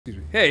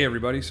Excuse me. Hey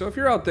everybody, so if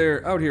you're out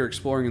here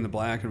exploring in the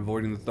black and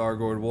avoiding the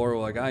Thargoid War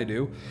like I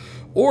do,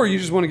 or you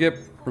just want to get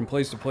from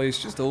place to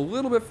place just a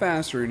little bit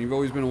faster and you've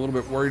always been a little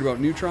bit worried about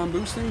Neutron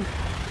boosting,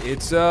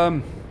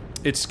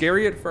 it's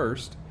scary at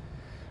first,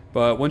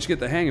 but once you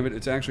get the hang of it,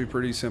 it's actually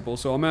pretty simple.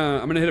 So I'm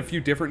gonna hit a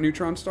few different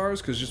Neutron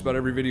stars, because just about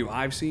every video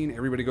I've seen,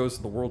 everybody goes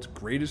to the world's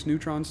greatest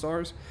Neutron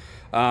stars.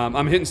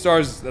 I'm hitting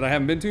stars that I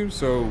haven't been to,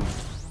 so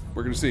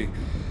we're gonna see.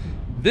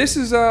 This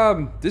is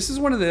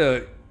one of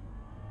the...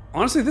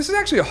 Honestly, this is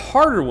actually a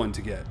harder one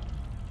to get.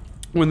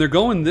 When they're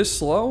going this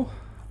slow,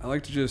 I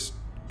like to just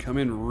come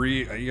in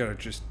you gotta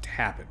just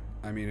tap it.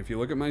 I mean, if you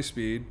look at my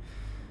speed,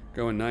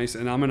 going nice,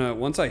 and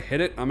once I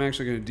hit it, I'm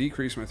actually gonna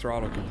decrease my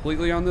throttle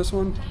completely on this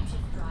one,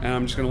 and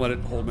I'm just gonna let it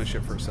hold my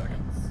ship for a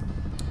second.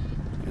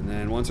 And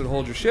then once it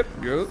holds your ship,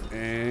 go,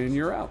 and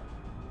you're out.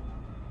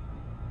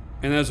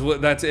 And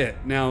that's it.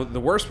 Now,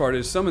 the worst part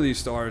is some of these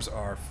stars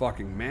are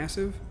fucking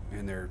massive,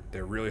 and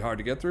they're really hard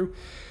to get through.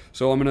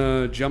 So I'm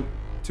gonna jump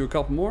to a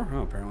couple more.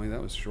 Oh, apparently that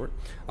was short.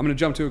 I'm gonna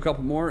jump to a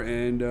couple more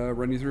and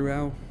run you through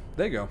how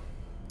they go.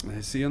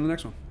 See you on the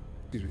next one.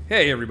 Excuse me.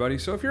 Hey everybody,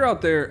 so if you're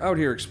out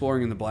here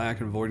exploring in the black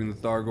and avoiding the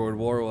Thargoid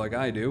War like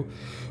I do,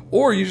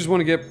 or you just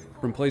want to get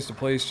from place to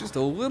place just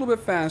a little bit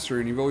faster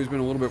and you've always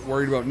been a little bit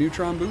worried about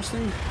Neutron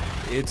boosting,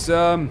 it's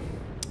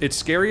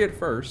scary at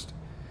first,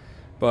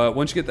 but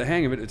once you get the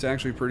hang of it, it's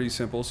actually pretty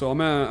simple. So I'm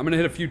gonna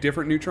hit a few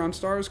different Neutron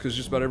stars, because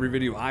just about every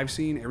video I've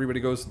seen, everybody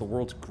goes to the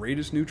world's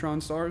greatest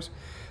Neutron stars.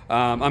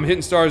 I'm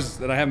hitting stars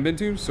that I haven't been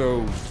to,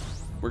 so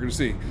we're gonna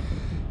see.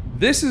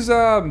 This is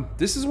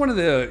one of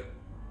the...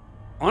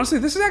 Honestly,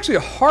 this is actually a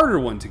harder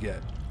one to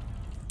get.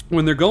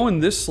 When they're going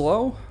this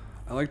slow,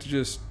 I like to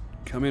just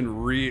come in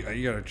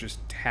you gotta just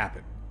tap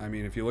it. I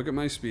mean, if you look at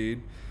my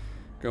speed,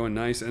 going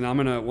nice, and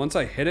once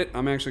I hit it,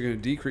 I'm actually gonna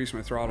decrease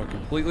my throttle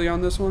completely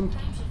on this one,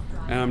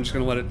 and I'm just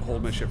gonna let it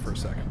hold my ship for a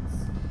second.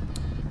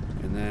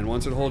 And then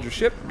once it holds your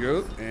ship,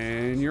 go,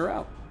 and you're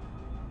out.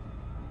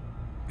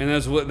 And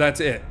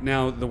that's it.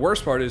 Now, the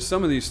worst part is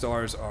some of these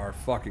stars are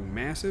fucking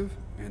massive,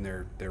 and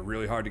they're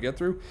really hard to get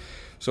through.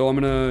 So I'm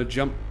gonna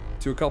jump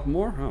to a couple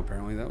more. Oh,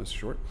 apparently that was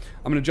short.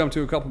 I'm gonna jump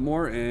to a couple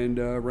more and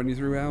run you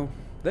through how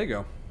they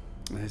go.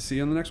 See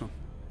you on the next one.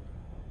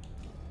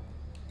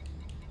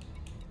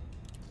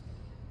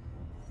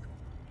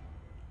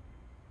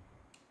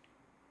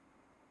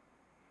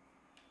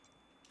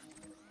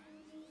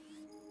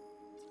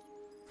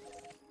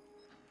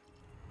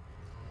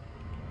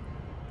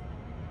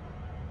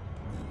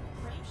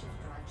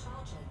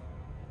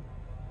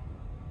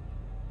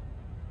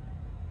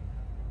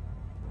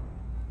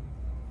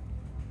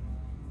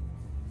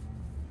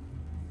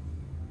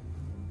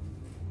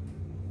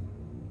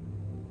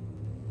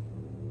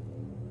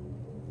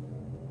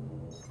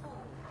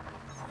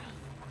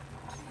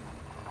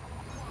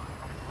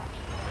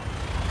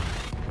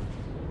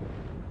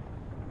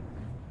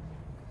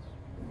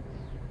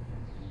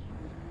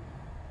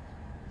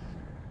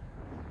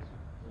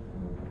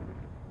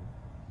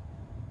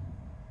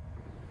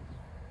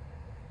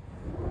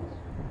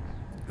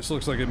 This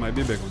looks like it might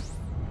be a big one.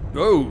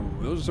 Oh,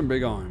 those are some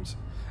big arms.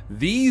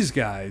 These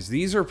guys,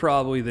 these are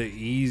probably the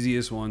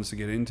easiest ones to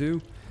get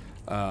into.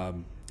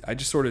 I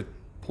just sort of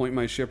point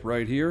my ship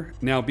right here.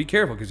 Now, be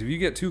careful, because if you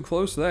get too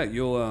close to that,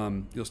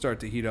 you'll start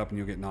to heat up and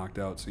you'll get knocked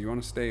out. So you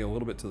want to stay a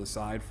little bit to the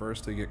side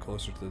first to get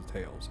closer to the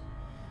tails.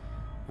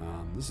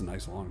 This is a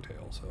nice long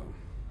tail, so.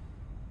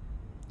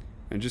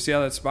 And just see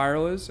how that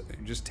spiral is?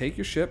 Just take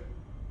your ship,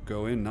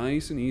 go in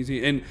nice and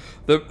easy, and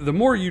the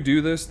more you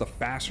do this, the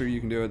faster you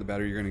can do it, the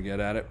better you're going to get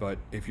at it. But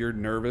if you're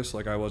nervous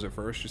like I was at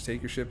first, just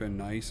take your ship in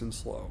nice and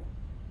slow.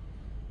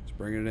 Just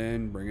bring it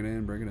in, bring it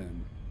in, bring it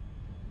in.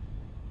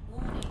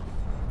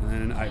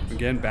 And then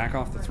again, back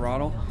off the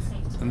throttle.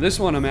 And this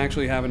one I'm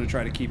actually having to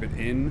try to keep it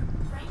in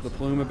the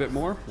plume a bit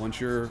more.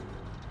 Once you're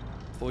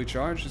fully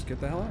charged, just get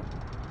the hell out.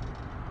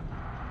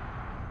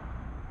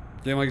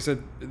 Yeah, like I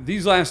said,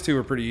 these last two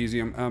are pretty easy.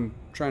 I'm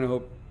trying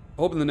to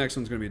hoping the next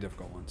one's going to be a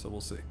difficult one, so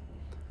we'll see.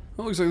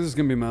 Well, looks like this is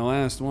going to be my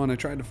last one. I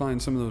tried to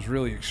find some of those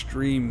really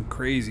extreme,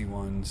 crazy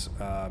ones.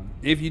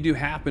 If you do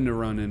happen to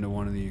run into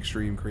one of the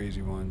extreme,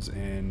 crazy ones,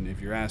 and if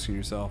you're asking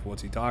yourself,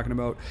 what's he talking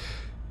about?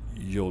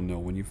 You'll know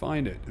when you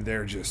find it.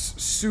 They're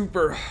just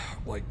super,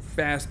 like,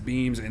 fast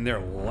beams, and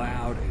they're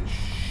loud as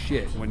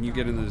shit. When you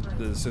get into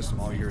the system,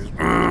 all you hear is...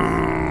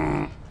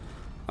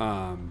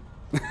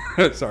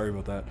 sorry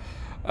about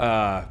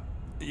that.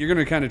 You're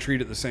going to kind of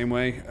treat it the same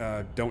way.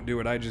 Don't do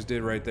what I just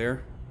did right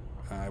there.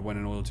 I went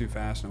in a little too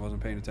fast and I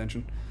wasn't paying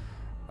attention.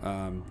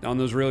 On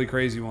those really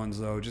crazy ones,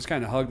 though, just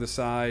kind of hug the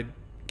side,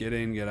 get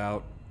in, get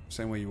out,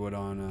 same way you would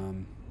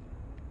on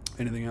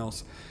anything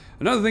else.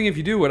 Another thing, if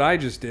you do what I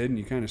just did and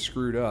you kind of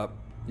screwed up,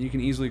 you can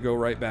easily go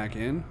right back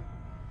in,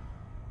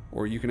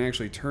 or you can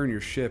actually turn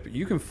your ship.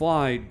 You can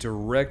fly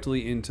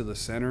directly into the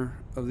center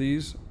of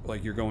these,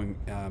 like you're going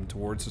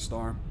towards the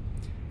star.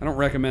 I don't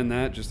recommend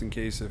that, just in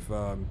case if,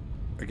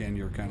 again,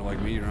 you're kind of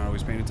like me, you're not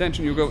always paying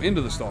attention, you'll go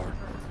into the star.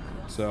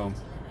 So,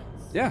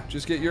 yeah,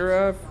 just get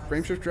your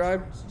frameshift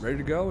drive ready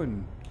to go,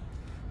 and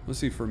let's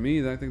see, for me,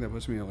 I think that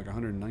puts me at like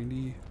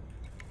 190.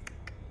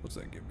 What's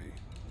that give me?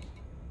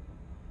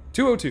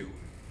 202.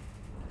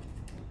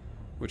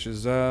 Which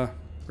is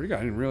pretty good.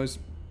 I didn't realize.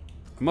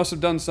 I must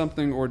have done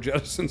something or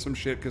jettisoned some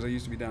shit because I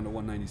used to be down to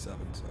 197.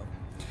 So,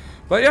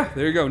 but yeah,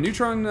 there you go.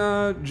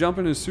 Neutron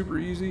jumping is super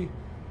easy.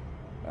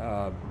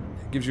 It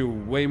gives you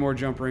way more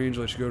jump range,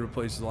 lets you go to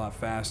places a lot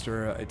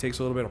faster. It takes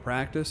a little bit of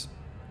practice,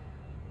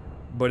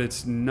 but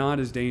it's not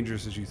as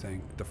dangerous as you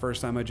think. The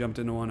first time I jumped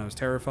into one, I was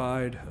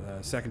terrified.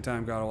 The second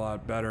time got a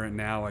lot better, and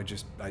now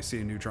I see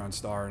a neutron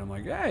star, and I'm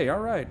like, hey, all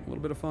right, a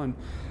little bit of fun.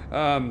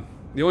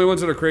 The only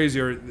ones that are crazy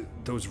are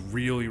those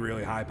really,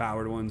 really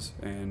high-powered ones,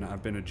 and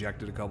I've been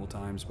ejected a couple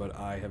times, but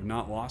I have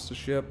not lost a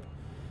ship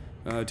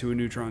to a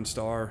neutron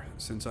star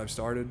since I've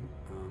started.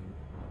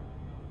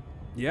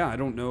 Yeah, I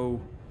don't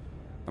know.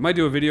 I might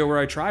do a video where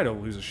I try to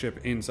lose a ship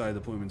inside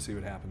the plume and see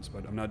what happens,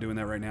 but I'm not doing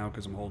that right now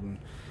because I'm holding,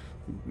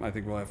 I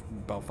think we'll have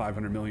about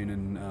 500 million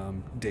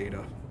in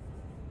data.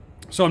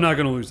 So I'm not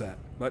going to lose that.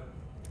 But,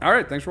 all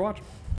right, thanks for watching.